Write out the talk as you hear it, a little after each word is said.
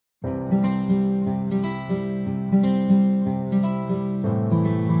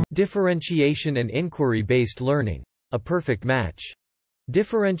Differentiation and inquiry-based learning. A perfect match.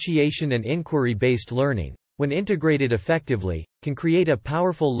 Differentiation and inquiry-based learning, when integrated effectively, can create a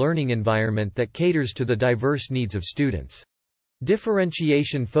powerful learning environment that caters to the diverse needs of students.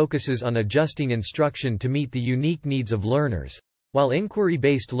 Differentiation focuses on adjusting instruction to meet the unique needs of learners, while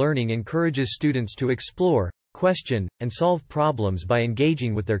inquiry-based learning encourages students to explore, question, and solve problems by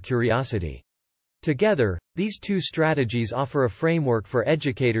engaging with their curiosity. Together, these two strategies offer a framework for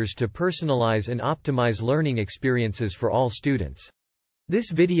educators to personalize and optimize learning experiences for all students.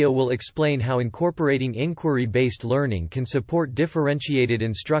 This video will explain how incorporating inquiry-based learning can support differentiated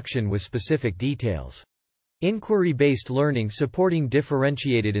instruction with specific details. Inquiry-based learning supporting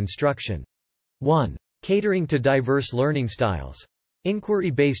differentiated instruction. 1. Catering to diverse learning styles.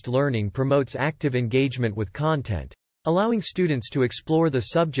 Inquiry-based learning promotes active engagement with content, allowing students to explore the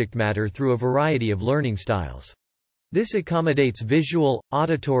subject matter through a variety of learning styles. This accommodates visual,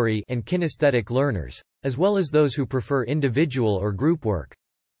 auditory, and kinesthetic learners, as well as those who prefer individual or group work.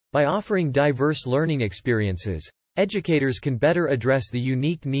 By offering diverse learning experiences, educators can better address the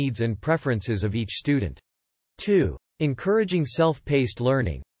unique needs and preferences of each student. 2. Encouraging self-paced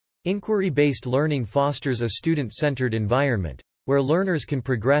learning. Inquiry-based learning fosters a student-centered environment, where learners can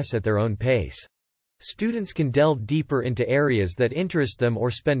progress at their own pace. Students can delve deeper into areas that interest them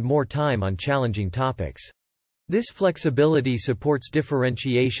or spend more time on challenging topics. This flexibility supports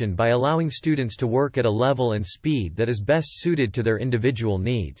differentiation by allowing students to work at a level and speed that is best suited to their individual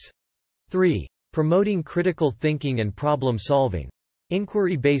needs. 3. Promoting critical thinking and problem solving.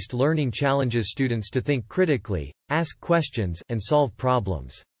 Inquiry-based learning challenges students to think critically, ask questions, and solve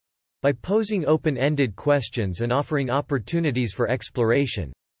problems. By posing open-ended questions and offering opportunities for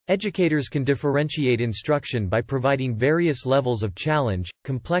exploration, educators can differentiate instruction by providing various levels of challenge,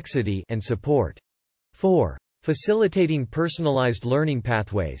 complexity, and support. 4. Facilitating personalized learning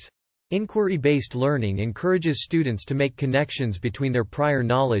pathways. Inquiry-based learning encourages students to make connections between their prior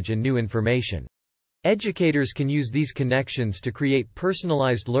knowledge and new information. Educators can use these connections to create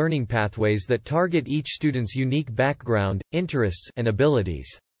personalized learning pathways that target each student's unique background, interests, and abilities.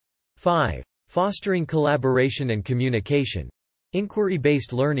 5. Fostering collaboration and communication.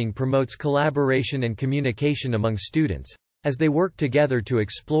 Inquiry-based learning promotes collaboration and communication among students, as they work together to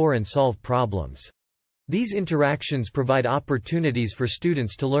explore and solve problems. These interactions provide opportunities for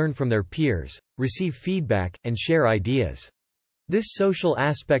students to learn from their peers, receive feedback, and share ideas. This social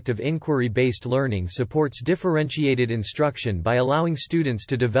aspect of inquiry-based learning supports differentiated instruction by allowing students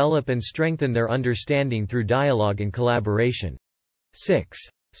to develop and strengthen their understanding through dialogue and collaboration. 6.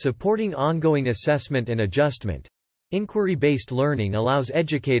 Supporting ongoing assessment and adjustment. Inquiry-based learning allows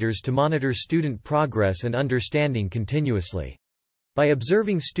educators to monitor student progress and understanding continuously. By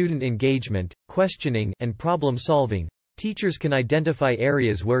observing student engagement, questioning, and problem-solving, teachers can identify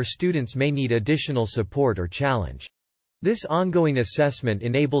areas where students may need additional support or challenge. This ongoing assessment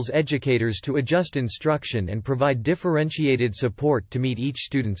enables educators to adjust instruction and provide differentiated support to meet each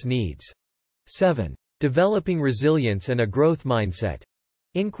student's needs. 7. Developing resilience and a growth mindset.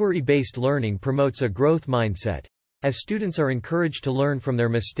 Inquiry-based learning promotes a growth mindset, as students are encouraged to learn from their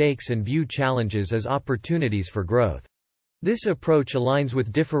mistakes and view challenges as opportunities for growth. This approach aligns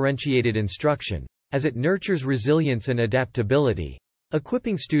with differentiated instruction, as it nurtures resilience and adaptability,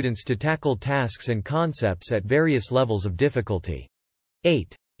 equipping students to tackle tasks and concepts at various levels of difficulty.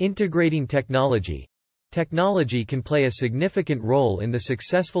 8. Integrating technology. Technology can play a significant role in the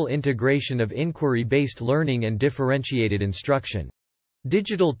successful integration of inquiry-based learning and differentiated instruction.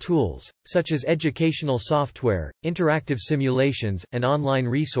 Digital tools, such as educational software, interactive simulations, and online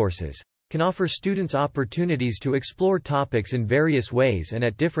resources, can offer students opportunities to explore topics in various ways and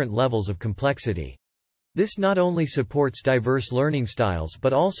at different levels of complexity. This not only supports diverse learning styles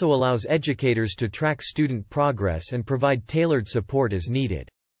but also allows educators to track student progress and provide tailored support as needed.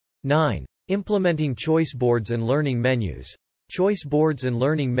 9. Implementing choice boards and learning menus. Choice boards and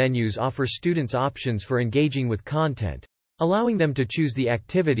learning menus offer students options for engaging with content, allowing them to choose the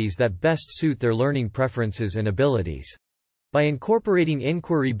activities that best suit their learning preferences and abilities. By incorporating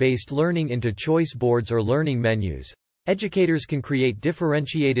inquiry-based learning into choice boards or learning menus, educators can create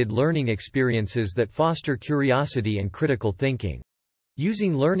differentiated learning experiences that foster curiosity and critical thinking.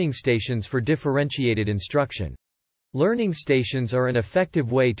 Using learning stations for differentiated instruction. Learning stations are an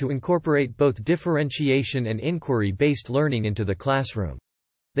effective way to incorporate both differentiation and inquiry-based learning into the classroom.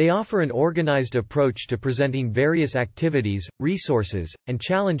 They offer an organized approach to presenting various activities, resources, and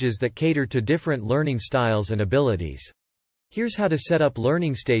challenges that cater to different learning styles and abilities. Here's how to set up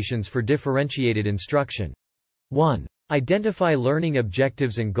learning stations for differentiated instruction. 1. Identify learning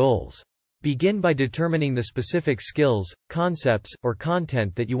objectives and goals. Begin by determining the specific skills, concepts, or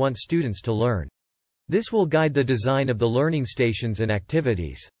content that you want students to learn. This will guide the design of the learning stations and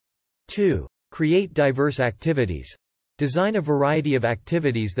activities. 2. Create diverse activities. Design a variety of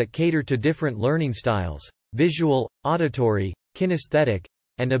activities that cater to different learning styles, visual, auditory, kinesthetic,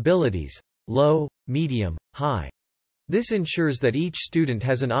 and abilities, low, medium, high. This ensures that each student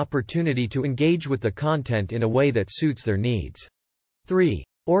has an opportunity to engage with the content in a way that suits their needs. 3.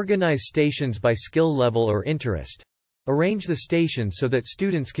 Organize stations by skill level or interest. Arrange the stations so that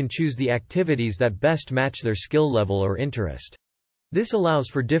students can choose the activities that best match their skill level or interest. This allows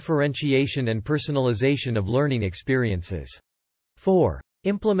for differentiation and personalization of learning experiences. 4.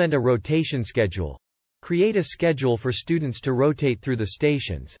 Implement a rotation schedule. Create a schedule for students to rotate through the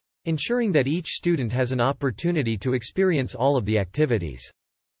stations, ensuring that each student has an opportunity to experience all of the activities.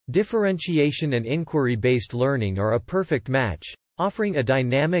 Differentiation and inquiry-based learning are a perfect match, offering a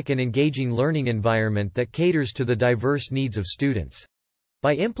dynamic and engaging learning environment that caters to the diverse needs of students.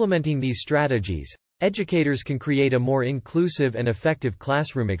 By implementing these strategies, educators can create a more inclusive and effective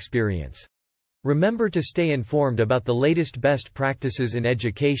classroom experience. Remember to stay informed about the latest best practices in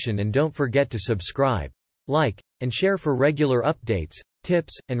education, and don't forget to subscribe, like, and share for regular updates,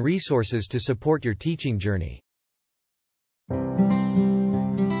 tips, and resources to support your teaching journey.